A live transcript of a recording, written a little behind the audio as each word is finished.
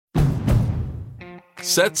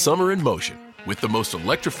Set summer in motion with the most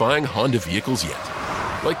electrifying Honda vehicles yet.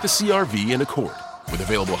 Like the CR-V and Accord, with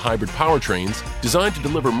available hybrid powertrains designed to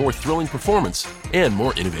deliver more thrilling performance and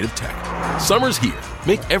more innovative tech. Summer's here.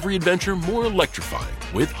 Make every adventure more electrifying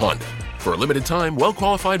with Honda. For a limited time,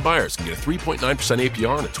 well-qualified buyers can get a 3.9%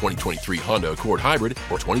 APR on a 2023 Honda Accord Hybrid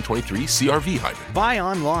or 2023 CR-V Hybrid. Buy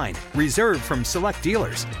online, reserve from select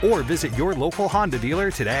dealers, or visit your local Honda dealer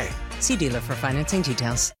today. See dealer for financing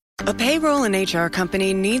details. A payroll and HR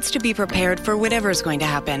company needs to be prepared for whatever's going to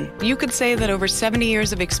happen. You could say that over 70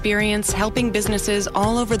 years of experience helping businesses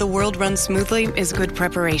all over the world run smoothly is good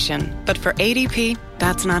preparation. But for ADP,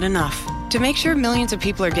 that's not enough. To make sure millions of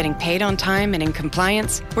people are getting paid on time and in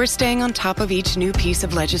compliance, we're staying on top of each new piece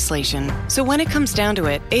of legislation. So when it comes down to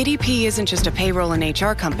it, ADP isn't just a payroll and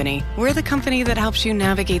HR company. We're the company that helps you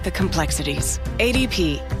navigate the complexities.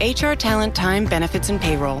 ADP, HR talent, time, benefits, and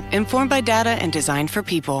payroll, informed by data and designed for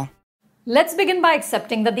people. Let's begin by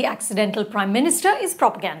accepting that the accidental Prime Minister is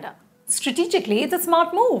propaganda. Strategically, it's a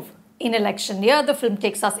smart move. In election year, the film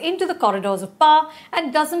takes us into the corridors of power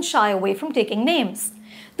and doesn't shy away from taking names.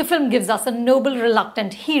 The film gives us a noble,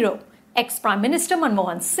 reluctant hero, ex-Prime Minister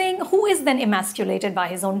Manmohan Singh, who is then emasculated by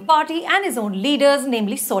his own party and his own leaders,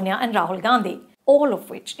 namely Sonia and Rahul Gandhi, all of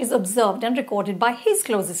which is observed and recorded by his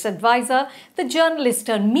closest advisor, the journalist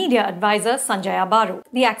turned media advisor Sanjaya Baru.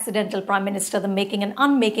 The accidental Prime Minister, the making and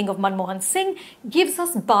unmaking of Manmohan Singh, gives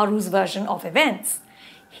us Baru's version of events.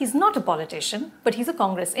 He's not a politician, but he's a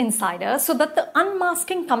Congress insider, so that the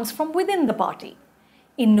unmasking comes from within the party.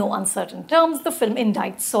 In no uncertain terms, the film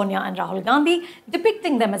indicts Sonia and Rahul Gandhi,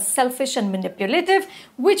 depicting them as selfish and manipulative,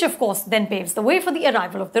 which of course then paves the way for the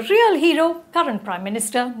arrival of the real hero, current Prime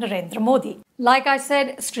Minister Narendra Modi. Like I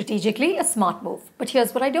said, strategically a smart move. But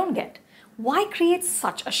here's what I don't get. Why create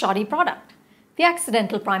such a shoddy product? The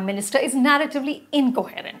accidental Prime Minister is narratively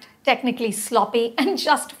incoherent, technically sloppy, and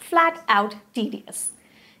just flat out tedious.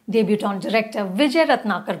 Debutant director Vijay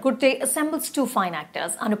Gutte assembles two fine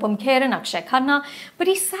actors, Anupam Kher and Akshay Khanna, but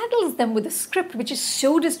he saddles them with a script which is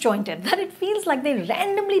so disjointed that it feels like they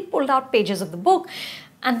randomly pulled out pages of the book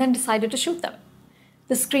and then decided to shoot them.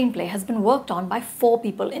 The screenplay has been worked on by 4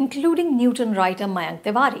 people, including Newton writer Mayank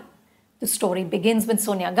Tiwari. The story begins when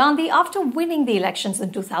Sonia Gandhi, after winning the elections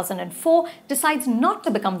in 2004, decides not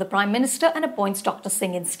to become the Prime Minister and appoints Dr.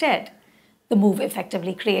 Singh instead. The move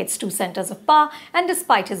effectively creates 2 centers of power, and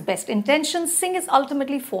despite his best intentions, Singh is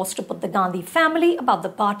ultimately forced to put the Gandhi family above the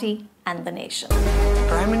party and the nation.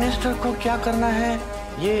 Prime Minister को क्या करना है,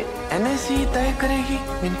 ये NSC तय करेगी,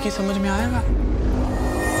 इनकी समझ में आएगा.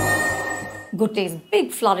 Gutte's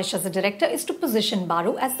big flourish as a director is to position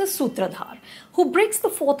Baru as the Sutradhar, who breaks the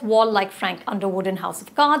fourth wall like Frank Underwood in House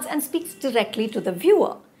of Cards and speaks directly to the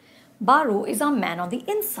viewer. Baru is our man on the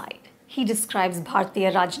inside. He describes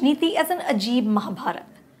Bharatiya Rajniti as an Ajeeb Mahabharat.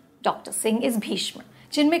 Dr. Singh is Bhishma,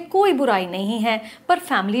 जिनमें कोई बुराई नहीं है, पर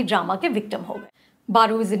family drama के victim हो गए.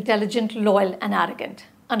 Baru is intelligent, loyal and arrogant.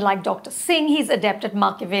 Unlike Dr. Singh, he's adept at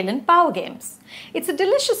Machiavellian power games. It's a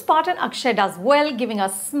delicious part and Akshay does well, giving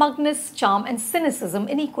us smugness, charm and cynicism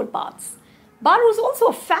in equal parts. Baru is also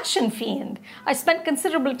a fashion fiend. I spent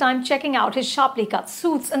considerable time checking out his sharply cut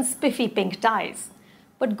suits and spiffy pink ties.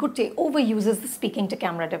 But Gutte overuses the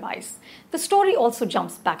speaking-to-camera device. The story also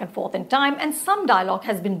jumps back and forth in time, and some dialogue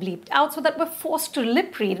has been bleeped out so that we're forced to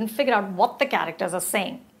lip-read and figure out what the characters are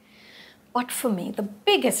saying. But for me, the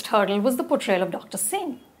biggest hurdle was the portrayal of Dr.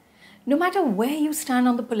 Singh. No matter where you stand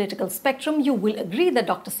on the political spectrum, you will agree that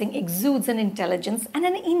Dr. Singh exudes an intelligence and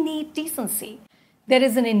an innate decency. There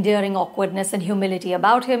is an endearing awkwardness and humility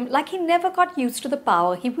about him, like he never got used to the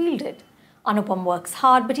power he wielded. Anupam works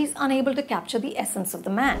hard, but he's unable to capture the essence of the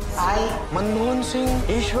man. I, Manmohan Singh,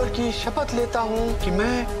 ईश्वर की शपथ लेता हूँ कि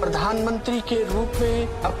मैं प्रधानमंत्री के रूप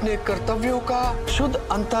में अपने कर्तव्यों का शुद्ध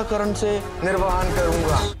अंतःकरण से निर्वहन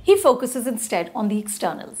करूँगा. He focuses instead on the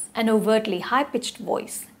externals, an overtly high-pitched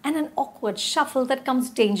voice, and an awkward shuffle that comes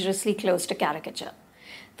dangerously close to caricature.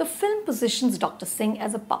 The film positions Dr. Singh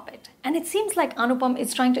as a puppet, and it seems like Anupam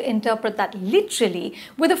is trying to interpret that literally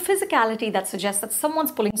with a physicality that suggests that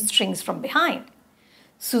someone's pulling strings from behind.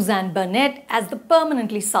 Suzanne Burnett as the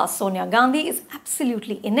permanently sass Sonia Gandhi is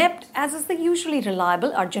absolutely inept, as is the usually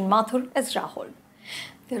reliable Arjun Mathur as Rahul.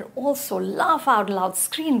 There are also laugh-out-loud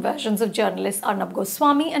screen versions of journalists Arnab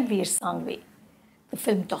Goswami and Veer Sanghvi. The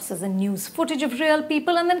film tosses in news footage of real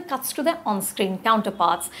people and then cuts to their on-screen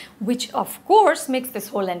counterparts, which of course makes this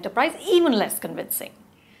whole enterprise even less convincing.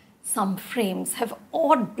 Some frames have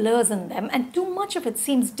odd blurs in them and too much of it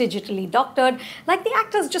seems digitally doctored, like the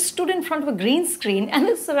actors just stood in front of a green screen and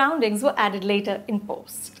the surroundings were added later in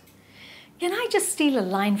post. Can I just steal a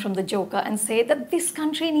line from the Joker and say that this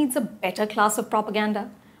country needs a better class of propaganda?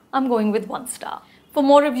 I'm going with 1 star. For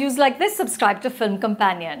more reviews like this, subscribe to Film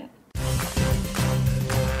Companion.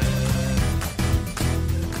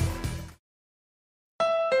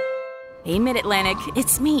 Hey, Mid-Atlantic,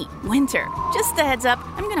 it's me, Winter. Just a heads up,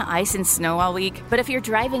 I'm gonna ice and snow all week, but if you're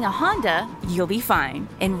driving a Honda, you'll be fine.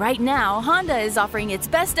 And right now, Honda is offering its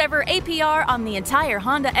best ever APR on the entire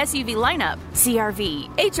Honda SUV lineup.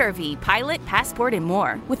 CR-V, HR-V, Pilot, Passport, and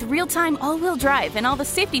more. With real-time all-wheel drive and all the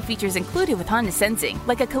safety features included with Honda Sensing,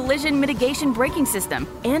 like a collision mitigation braking system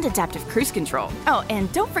and adaptive cruise control. Oh, and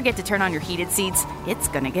don't forget to turn on your heated seats. It's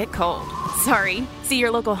gonna get cold. Sorry. See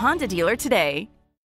your local Honda dealer today.